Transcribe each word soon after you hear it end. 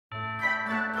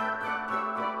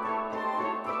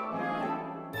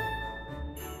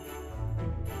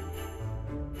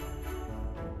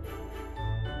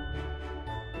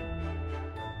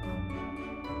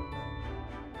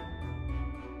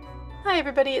Hi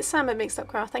everybody, it's Sam at Mixed Up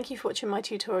Craft. Thank you for watching my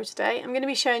tutorial today. I'm going to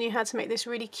be showing you how to make this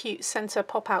really cute centre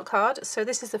pop-out card. So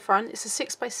this is the front, it's a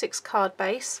 6x6 card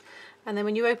base, and then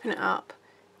when you open it up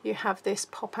you have this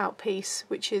pop-out piece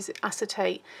which is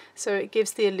acetate, so it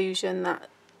gives the illusion that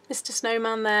Mr.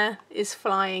 Snowman there is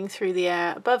flying through the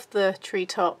air above the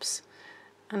treetops,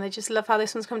 and I just love how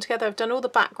this one's come together. I've done all the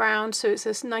background so it's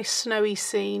this nice snowy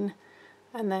scene.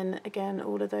 And then again,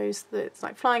 all of those, it's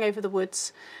like flying over the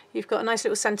woods. You've got a nice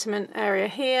little sentiment area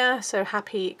here, so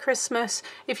happy Christmas.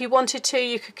 If you wanted to,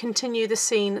 you could continue the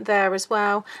scene there as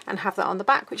well and have that on the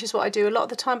back, which is what I do a lot of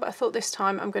the time, but I thought this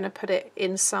time I'm going to put it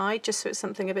inside just so it's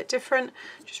something a bit different.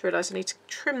 Just realised I need to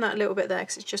trim that a little bit there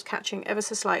because it's just catching ever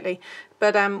so slightly.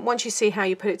 But once you see how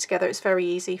you put it together, it's very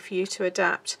easy for you to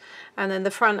adapt. And then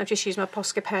the front, I've just used my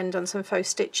Posca Pen, done some faux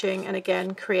stitching, and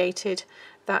again created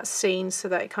that scene so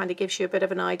that it kind of gives you a bit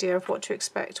of an idea of what to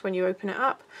expect when you open it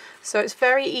up. So it's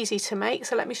very easy to make,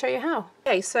 so let me show you how.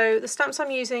 Okay, so the stamps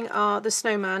I'm using are the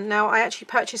snowman. Now I actually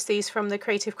purchased these from the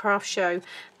Creative Craft Show.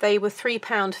 They were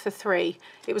 £3 for 3.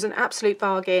 It was an absolute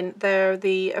bargain. They're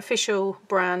the official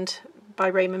brand by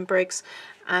Raymond Briggs,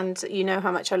 and you know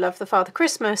how much I love the Father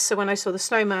Christmas, so when I saw the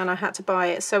snowman I had to buy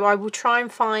it. So I will try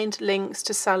and find links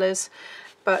to sellers,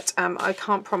 but I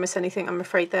can't promise anything, I'm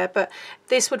afraid, there. But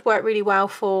this would work really well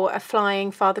for a flying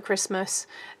Father Christmas.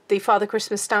 The Father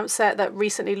Christmas stamp set that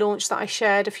recently launched that I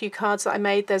shared, a few cards that I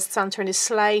made, there's Santa and his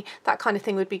sleigh, that kind of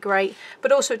thing would be great.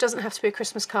 But also it doesn't have to be a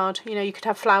Christmas card, you know, you could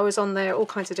have flowers on there, all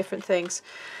kinds of different things.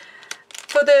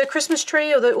 For the Christmas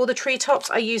tree or the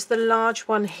treetops, I use the large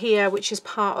one here, which is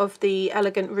part of the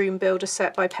Elegant Room Builder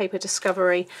set by Paper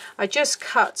Discovery. I just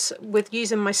cut with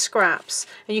using my scraps,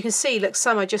 and you can see, look,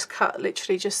 some I just cut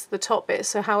literally just the top bit,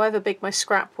 so however big my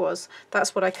scrap was,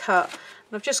 that's what I cut.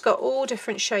 And I've just got all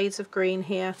different shades of green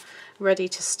here ready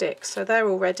to stick, so they're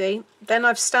all ready. Then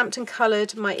I've stamped and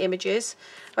coloured my images.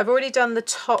 I've already done the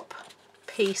top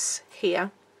piece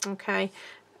here, okay.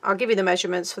 I'll give you the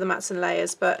measurements for the mats and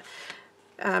layers, but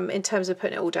in terms of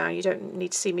putting it all down, you don't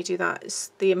need to see me do that. It's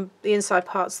the inside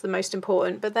part's the most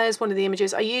important. But there's one of the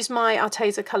images. I used my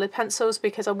Arteza coloured pencils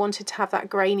because I wanted to have that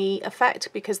grainy effect,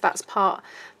 because that's what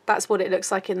it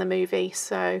looks like in the movie.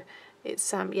 So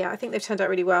it's yeah, I think they've turned out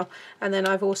really well. And then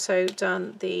I've also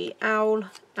done the owl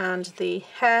and the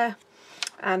hare,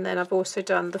 and then I've also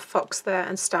done the fox there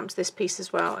and stamped this piece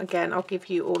as well. Again, I'll give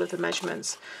you all of the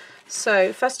measurements.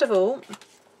 So first of all,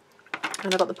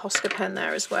 and I've got the Posca pen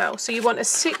there as well. So you want a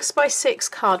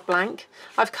 6x6 card blank.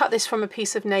 I've cut this from a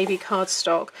piece of navy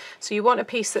cardstock. So you want a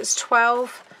piece that's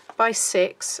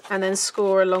 12x6 and then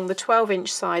score along the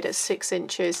 12-inch side at 6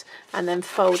 inches and then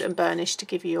fold and burnish to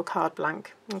give you your card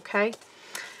blank. Okay.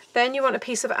 Then you want a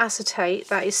piece of acetate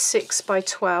that is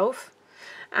 6x12.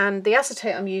 And the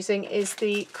acetate I'm using is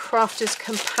the Crafter's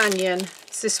Companion.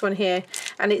 It's this one here,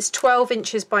 and it's 12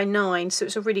 inches by 9, so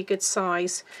it's a really good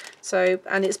size. So,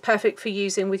 and it's perfect for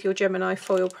using with your Gemini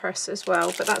foil press as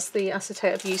well. But that's the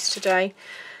acetate I've used today.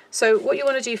 So what you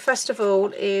want to do first of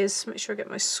all is make sure I get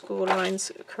my score lines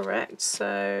correct.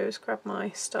 So let's grab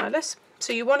my stylus.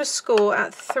 So you want to score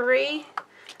at 3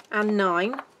 and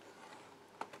 9.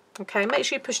 Okay, make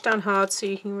sure you push down hard so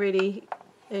you can really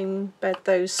embed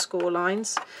those score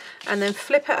lines, and then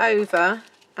flip it over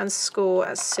and score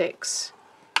at 6.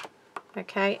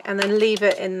 Okay, and then leave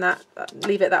it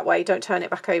that way, don't turn it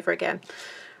back over again.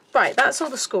 Right, that's all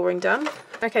the scoring done.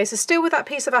 Okay, so still with that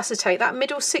piece of acetate, that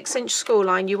middle 6-inch score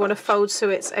line you want to fold so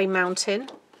it's a mountain.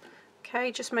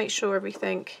 Okay, just make sure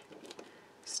everything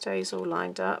stays all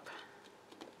lined up.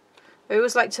 I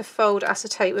always like to fold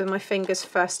acetate with my fingers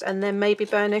first and then maybe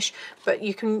burnish, but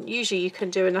you can usually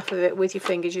do enough of it with your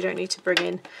fingers, you don't need to bring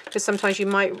in, because sometimes you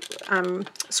might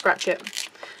scratch it.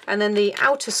 And then the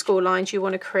outer score lines you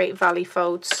want to create valley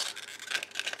folds.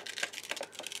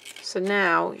 So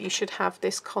now you should have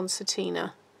this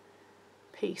concertina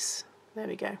piece. There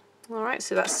we go. Alright,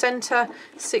 so that centre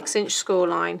 6-inch score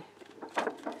line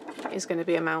is going to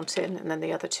be a mountain, and then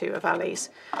the other two are valleys.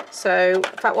 So in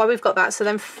fact, while we've got that, so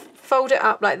then fold it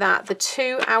up like that. The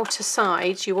two outer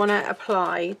sides you want to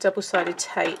apply double-sided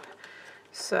tape.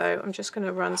 So I'm just going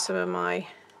to run some of my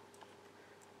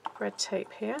red tape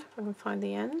here, if I can find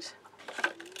the end,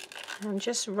 and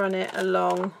just run it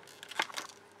along,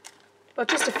 well,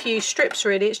 just a few strips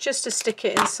really. It's just to stick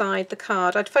it inside the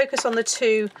card. I'd focus on the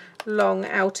two long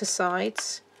outer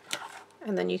sides,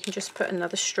 and then you can just put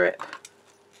another strip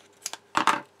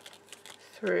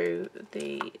through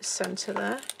the centre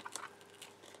there.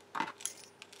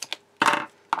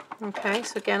 Okay,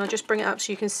 so again I'll just bring it up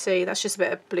so you can see that's just a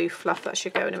bit of blue fluff that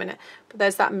should go in a minute. But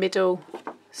there's that middle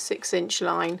 6-inch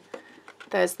line,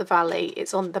 there's the valley,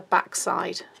 it's on the back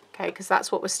side. Okay, okay, because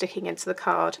that's what we're sticking into the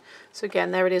card. So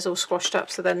again, there it is all squashed up.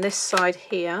 So then this side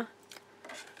here,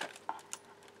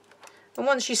 and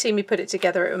once you see me put it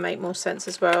together, it will make more sense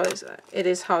as well. It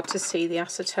is hard to see the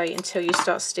acetate until you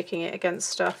start sticking it against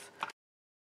stuff.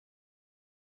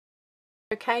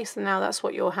 Okay, so now that's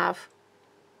what you'll have.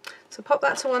 So pop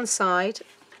that to one side.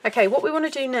 Okay, what we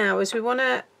want to do now is we want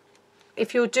to,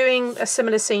 if you're doing a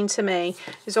similar scene to me,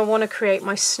 is I want to create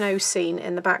my snow scene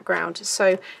in the background.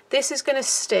 So this is going to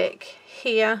stick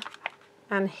here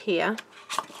and here.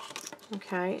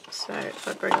 Okay, so if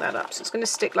I bring that up, so it's going to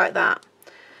stick like that.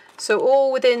 So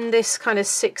all within this kind of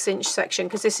 6-inch section,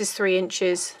 because this is 3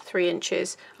 inches, 3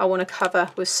 inches, I want to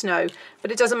cover with snow.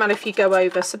 But it doesn't matter if you go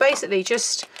over. So basically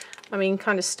just, I mean,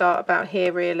 kind of start about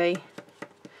here really.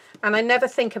 And I never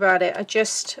think about it, I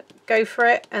just go for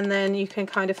it, and then you can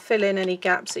kind of fill in any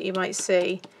gaps that you might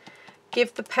see.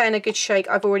 Give the pen a good shake.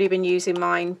 I've already been using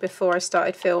mine before I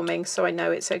started filming, so I know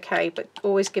it's okay, but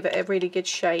always give it a really good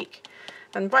shake.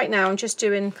 And right now I'm just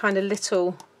doing kind of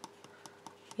little,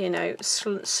 you know,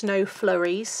 snow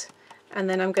flurries, and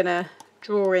then I'm going to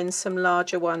draw in some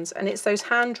larger ones. And it's those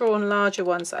hand-drawn larger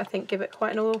ones that I think give it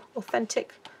quite an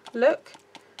authentic look.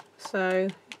 So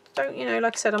don't, you know,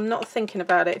 like I said, I'm not thinking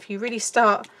about it. If you really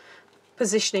start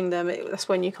positioning them, that's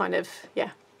when you kind of, yeah,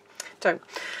 don't.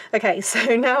 Okay,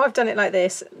 so now I've done it like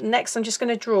this. Next I'm just going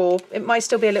to draw. It might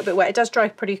still be a little bit wet. It does dry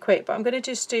pretty quick, but I'm going to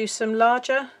just do some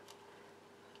larger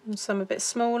and some a bit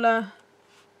smaller.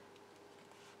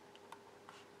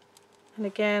 And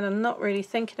again, I'm not really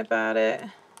thinking about it.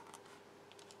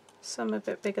 Some a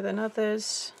bit bigger than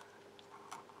others.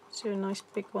 Let's do a nice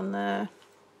big one there.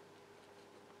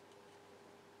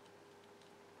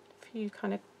 You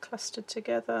kind of clustered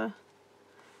together.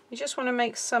 You just want to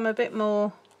make some a bit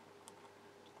more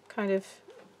kind of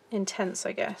intense,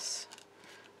 I guess.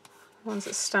 Ones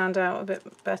that stand out a bit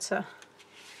better.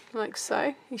 Like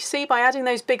so. You see, by adding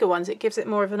those bigger ones, it gives it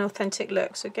more of an authentic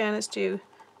look. So again, let's do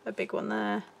a big one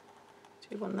there.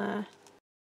 Do one there.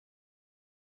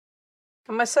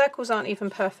 And my circles aren't even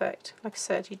perfect. Like I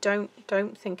said, you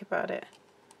don't think about it.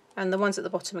 And the ones at the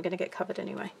bottom are going to get covered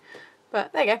anyway.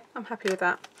 But there you go, I'm happy with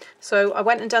that. So I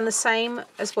went and done the same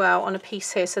as well on a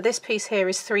piece here. So this piece here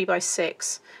is 3 by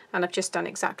 6, and I've just done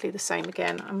exactly the same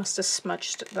again. I must have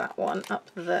smudged that one up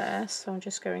there, so I'm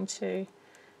just going to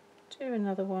do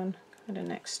another one kind of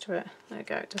next to it. There we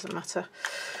go, it doesn't matter.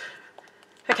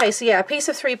 Okay, so yeah, a piece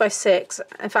of 3 by 6.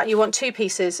 In fact, you want 2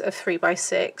 pieces of 3 by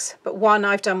 6, but one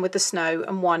I've done with the snow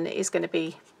and one is going to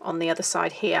be on the other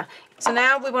side here. So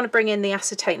now we want to bring in the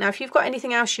acetate. Now if you've got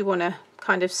anything else you want to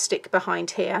kind of stick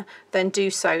behind here, then do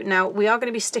so. Now we are going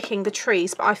to be sticking the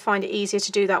trees, but I find it easier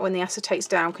to do that when the acetate's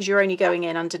down, because you're only going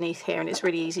in underneath here and it's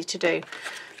really easy to do.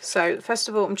 So first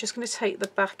of all, I'm just going to take the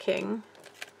backing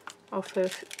off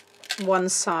of one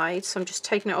side. So I'm just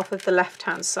taking it off of the left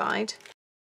hand side.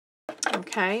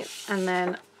 Okay, and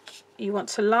then you want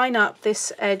to line up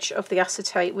this edge of the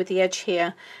acetate with the edge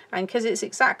here, and because it's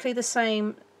exactly the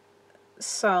same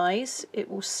size, it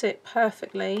will sit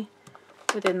perfectly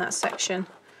within that section.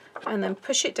 And then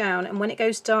push it down, and when it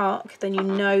goes dark, then you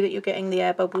know that you're getting the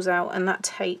air bubbles out and that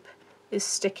tape is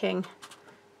sticking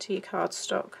to your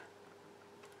cardstock,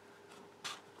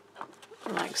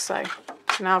 like so.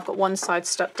 So now I've got one side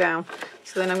stuck down.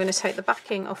 So then I'm going to take the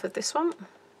backing off of this one,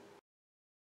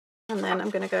 and then I'm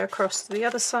going to go across to the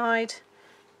other side,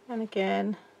 and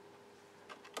again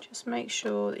just make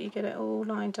sure that you get it all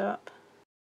lined up.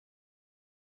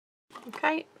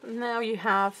 Okay, now you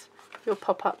have your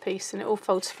pop-up piece and it all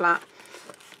folds flat.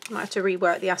 You might have to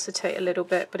rework the acetate a little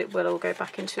bit, but it will all go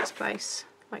back into its place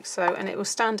like so, and it will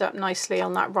stand up nicely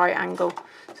on that right angle,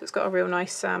 so it's got a real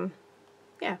nice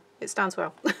yeah, it stands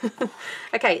well.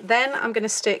 Okay, then I'm going to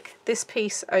stick this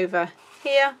piece over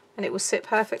here and it will sit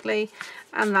perfectly,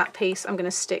 and that piece I'm going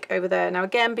to stick over there. Now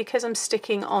again, because I'm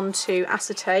sticking onto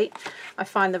acetate, I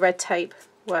find the red tape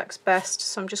works best,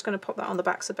 so I'm just going to pop that on the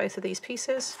backs of both of these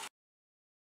pieces.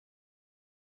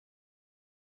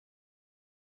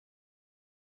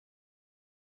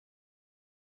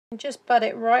 And just butt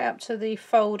it right up to the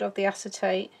fold of the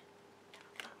acetate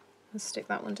and stick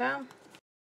that one down.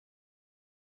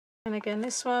 And again,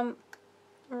 this one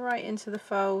right into the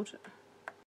fold.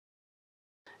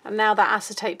 And now that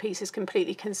acetate piece is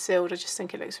completely concealed, I just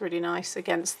think it looks really nice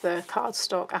against the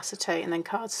cardstock acetate, and then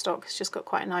cardstock. It's just got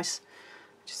quite a nice,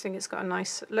 I just think it's got a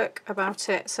nice look about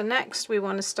it. So next we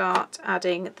want to start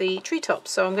adding the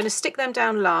treetops. So I'm going to stick them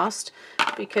down last,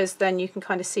 because then you can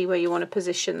kind of see where you want to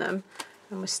position them.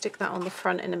 And we'll stick that on the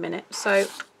front in a minute. So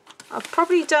I've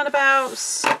probably done about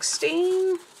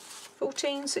 16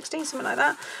 14, 16, something like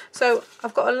that. So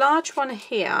I've got a large one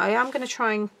here. I am going to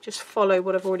try and just follow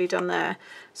what I've already done there.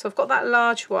 So I've got that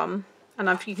large one, and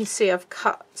you can see I've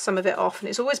cut some of it off, and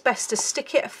it's always best to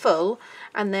stick it full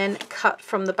and then cut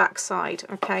from the back side.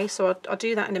 Okay, so I'll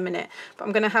do that in a minute, but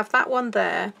I'm going to have that one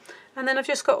there, and then I've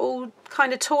just got all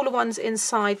kind of taller ones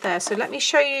inside there. So let me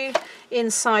show you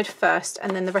inside first,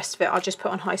 and then the rest of it I'll just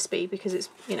put on high speed, because it's,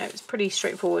 you know, it's pretty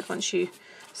straightforward once you've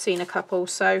seen a couple.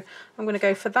 So I'm going to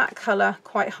go for that colour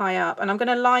quite high up, and I'm going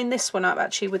to line this one up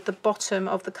actually with the bottom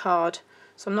of the card.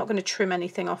 So I'm not going to trim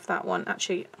anything off that one.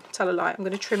 Actually, tell a lie, I'm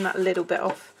going to trim that a little bit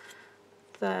off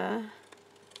there.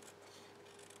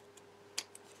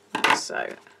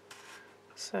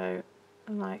 So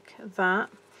like that,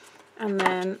 and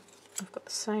then I've got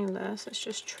the same there, so let's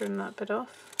just trim that bit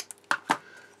off.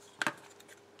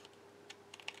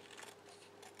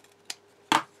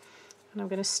 And I'm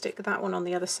going to stick that one on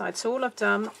the other side. So all I've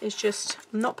done is just,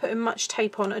 I'm not putting much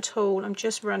tape on at all, I'm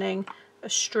just running a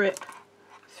strip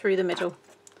through the middle,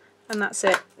 and that's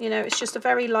it. You know, it's just a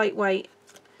very lightweight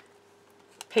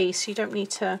piece. You don't need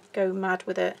to go mad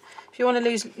with it. If you want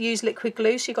to use liquid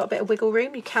glue, so you've got a bit of wiggle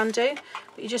room, you can do,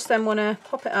 but you just then want to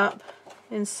pop it up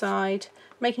inside,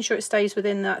 making sure it stays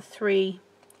within that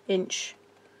 3-inch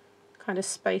kind of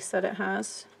space that it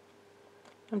has.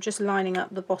 I'm just lining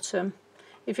up the bottom.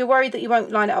 If you're worried that you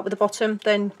won't line it up with the bottom,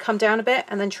 then come down a bit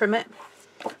and then trim it.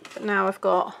 But now I've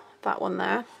got that one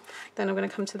there. Then I'm going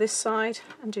to come to this side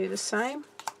and do the same.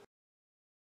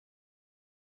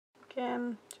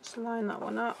 Again, just line that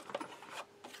one up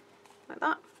like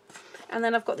that. And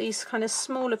then I've got these kind of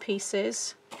smaller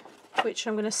pieces, which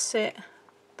I'm going to sit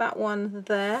that one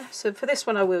there. So for this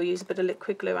one I will use a bit of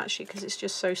liquid glue actually, because it's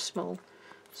just so small.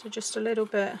 So just a little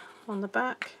bit on the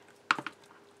back.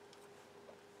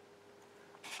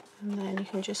 And then you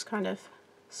can just kind of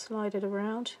slide it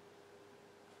around.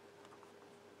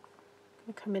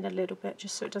 I'll come in a little bit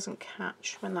just so it doesn't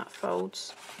catch when that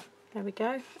folds. There we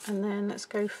go. And then let's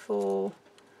go for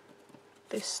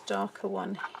this darker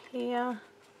one here.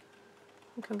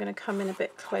 I think I'm going to come in a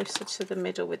bit closer to the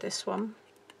middle with this one.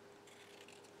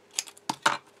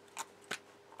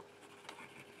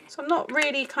 So I'm not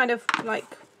really kind of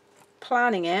like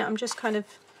planning it, I'm just kind of,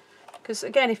 because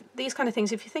again, if these kind of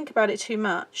things, if you think about it too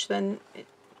much, then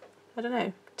I don't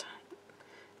know, it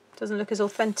doesn't look as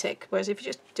authentic. Whereas if you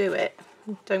just do it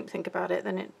and don't think about it,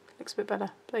 then it looks a bit better.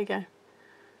 There you go.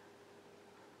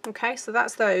 Okay, so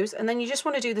that's those, and then you just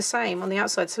want to do the same on the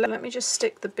outside. So let me just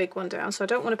stick the big one down. So I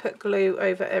don't want to put glue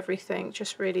over everything,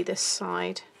 just really this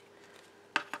side.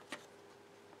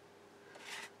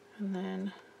 And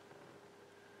then,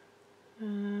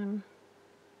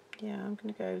 yeah, I'm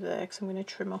going to go there because I'm going to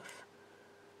trim off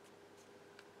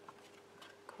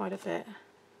quite a bit.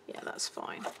 Yeah, that's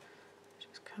fine.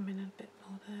 Just come in a bit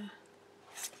more there.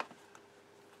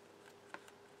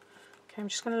 Okay, I'm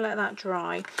just going to let that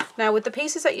dry. Now with the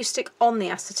pieces that you stick on the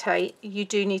acetate, you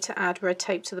do need to add red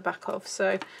tape to the back of.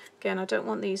 So again, I don't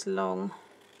want these long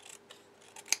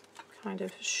kind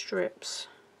of strips.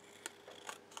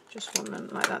 Just want them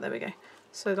like that. There we go.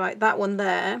 So like that one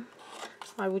there,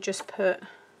 I will just put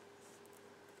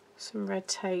some red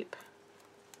tape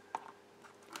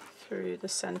through the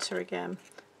centre again.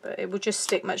 But it will just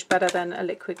stick much better than a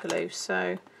liquid glue.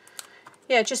 So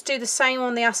yeah, just do the same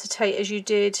on the acetate as you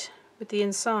did with the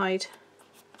inside,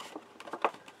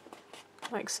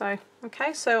 like so.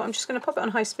 Okay, so I'm just going to pop it on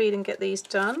high speed and get these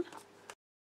done.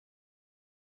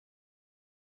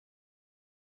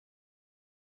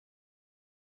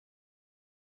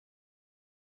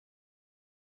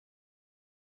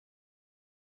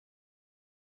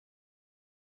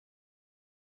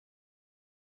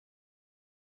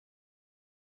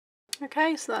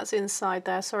 Okay, so that's inside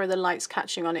there. Sorry the light's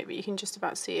catching on it, but you can just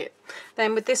about see it.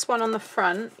 Then with this one on the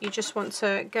front, you just want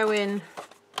to go in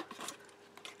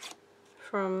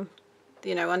from,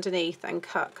 you know, underneath and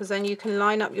cut, because then you can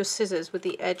line up your scissors with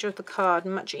the edge of the card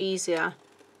much easier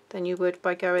than you would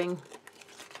by going,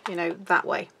 you know, that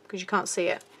way, because you can't see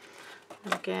it.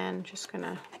 And again, just going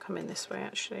to come in this way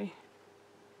actually.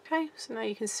 Okay, so now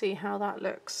you can see how that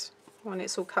looks when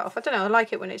it's all cut off. I don't know, I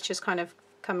like it when it's just kind of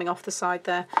coming off the side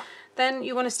there. Then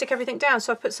you want to stick everything down.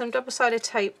 So I've put some double-sided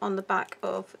tape on the back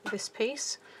of this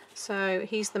piece. So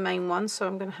he's the main one, so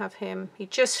I'm going to have him, he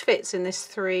just fits in this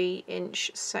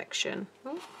 3-inch section.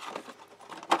 Ooh.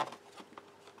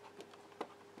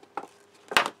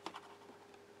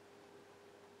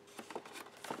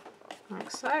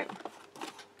 Like so.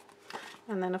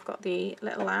 And then I've got the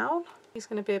little owl. He's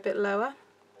going to be a bit lower.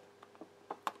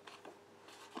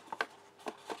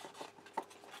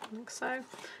 Like so.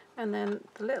 And then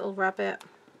the little rabbit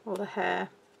or the hare.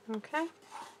 Okay.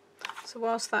 So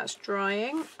whilst that's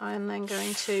drying, I'm then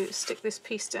going to stick this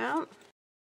piece down.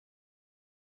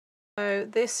 So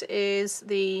this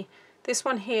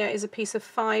one here is a piece of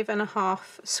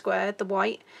 5.5 squared, the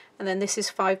white, and then this is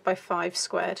 5 by 5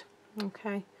 squared.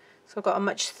 Okay, so I've got a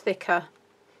much thicker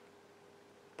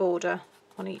border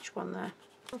on each one there.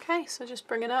 Okay, so just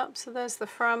bring it up. So there's the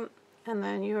front, and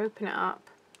then you open it up,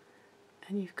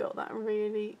 and you've got that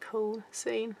really cool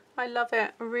scene. I love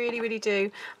it, I really, really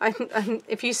do.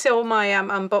 If you saw my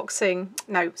unboxing,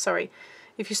 no, sorry.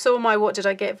 If you saw my What Did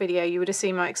I Get video, you would have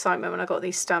seen my excitement when I got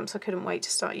these stamps. I couldn't wait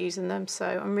to start using them, so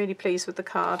I'm really pleased with the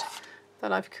card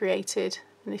that I've created.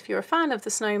 And if you're a fan of the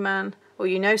snowman, or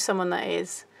you know someone that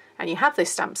is, and you have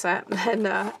this stamp set, then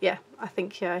yeah, I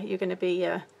think you're going to be,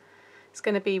 it's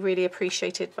going to be really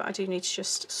appreciated, but I do need to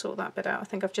just sort that bit out. I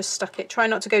think I've just stuck it. Try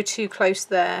not to go too close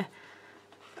there.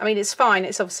 I mean, it's fine,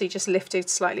 it's obviously just lifted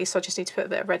slightly, so I just need to put a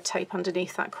bit of red tape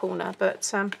underneath that corner. But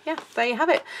yeah, there you have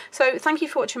it. So thank you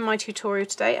for watching my tutorial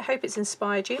today. I hope it's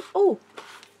inspired you. Oh,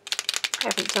 I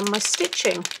haven't done my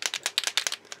stitching.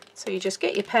 So you just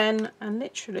get your pen and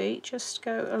literally just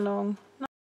go along nice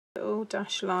little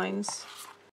dash lines.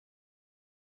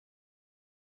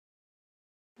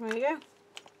 There you go,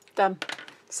 done.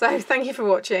 So thank you for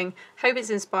watching. Hope it's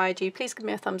inspired you. Please give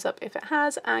me a thumbs up if it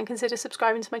has, and consider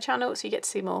subscribing to my channel so you get to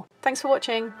see more. Thanks for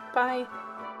watching. Bye.